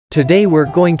Today we're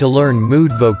going to learn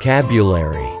mood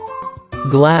vocabulary.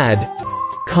 Glad,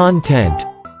 content,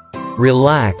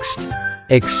 relaxed,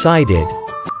 excited,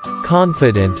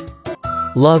 confident,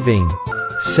 loving,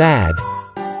 sad,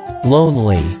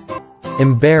 lonely,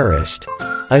 embarrassed,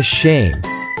 ashamed,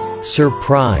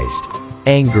 surprised,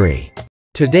 angry.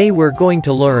 Today we're going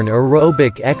to learn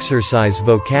aerobic exercise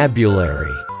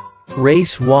vocabulary.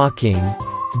 Race walking,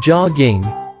 jogging,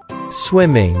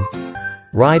 swimming,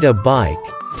 ride a bike,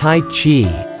 tai chi,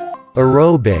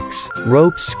 aerobics,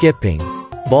 rope skipping,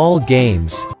 ball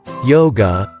games,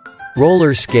 yoga,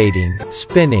 roller skating,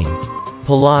 spinning,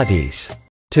 Pilates.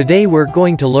 Today we're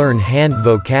going to learn hand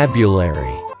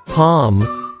vocabulary. Palm,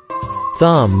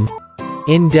 thumb,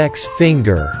 index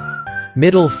finger,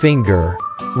 middle finger,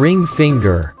 ring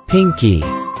finger, pinky,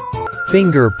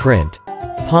 fingerprint,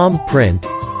 palm print,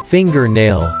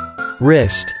 fingernail,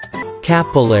 wrist,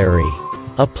 capillary,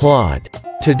 applaud.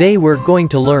 Today we're going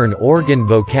to learn organ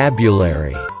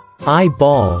vocabulary.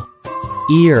 Eyeball,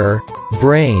 ear,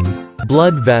 brain,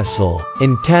 blood vessel,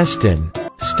 intestine,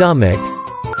 stomach,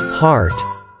 heart,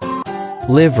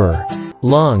 liver,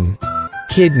 lung,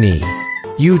 kidney,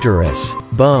 uterus,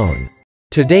 bone.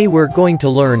 Today we're going to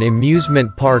learn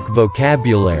amusement park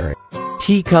vocabulary.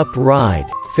 Teacup ride,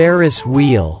 Ferris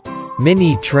wheel,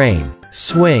 mini train,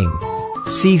 swing,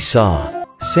 seesaw,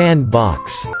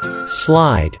 sandbox,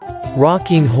 slide,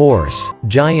 rocking horse,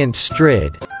 giant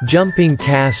stride, jumping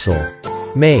castle,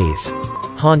 maze,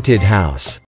 haunted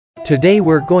house. Today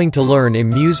we're going to learn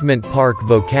amusement park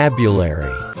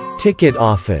vocabulary. Ticket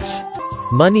office,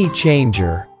 money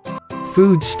changer,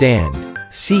 food stand,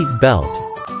 seat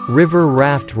belt, river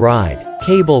raft ride,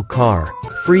 cable car,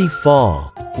 free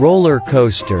fall, roller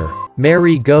coaster,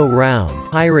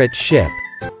 merry-go-round, pirate ship,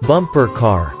 bumper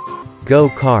car,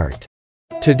 go-kart.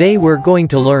 Today we're going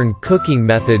to learn cooking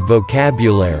method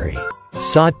vocabulary.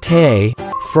 Sauté,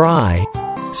 fry,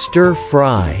 stir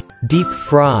fry, deep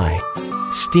fry,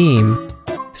 steam,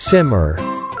 simmer,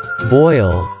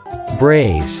 boil,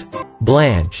 braise,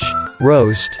 blanch,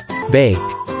 roast, bake,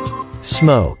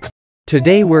 smoke.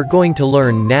 Today we're going to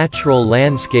learn natural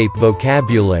landscape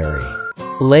vocabulary.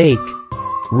 Lake,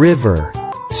 river,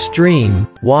 stream,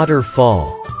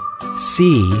 waterfall,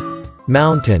 sea,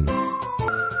 mountain,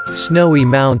 snowy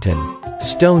mountain,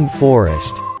 stone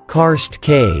forest, karst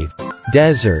cave,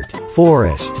 desert,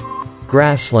 forest,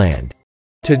 grassland.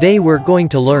 Today we're going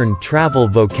to learn travel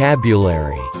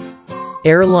vocabulary.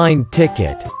 Airline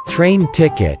ticket, train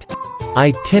ticket,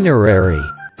 itinerary,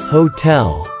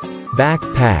 hotel,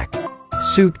 backpack,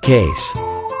 suitcase,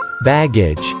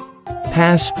 baggage,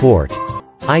 passport,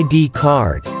 ID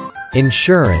card,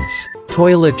 insurance,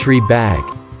 toiletry bag,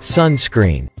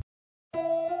 sunscreen.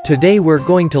 Today we're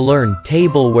going to learn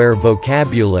tableware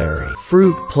vocabulary.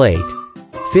 Fruit plate,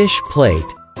 fish plate,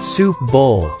 soup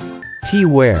bowl,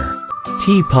 teaware,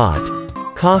 teapot,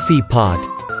 coffee pot,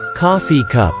 coffee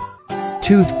cup,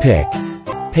 toothpick,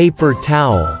 paper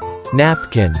towel,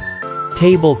 napkin,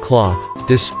 tablecloth,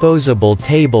 disposable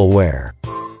tableware.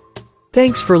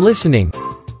 Thanks for listening.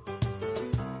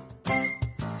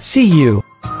 See you.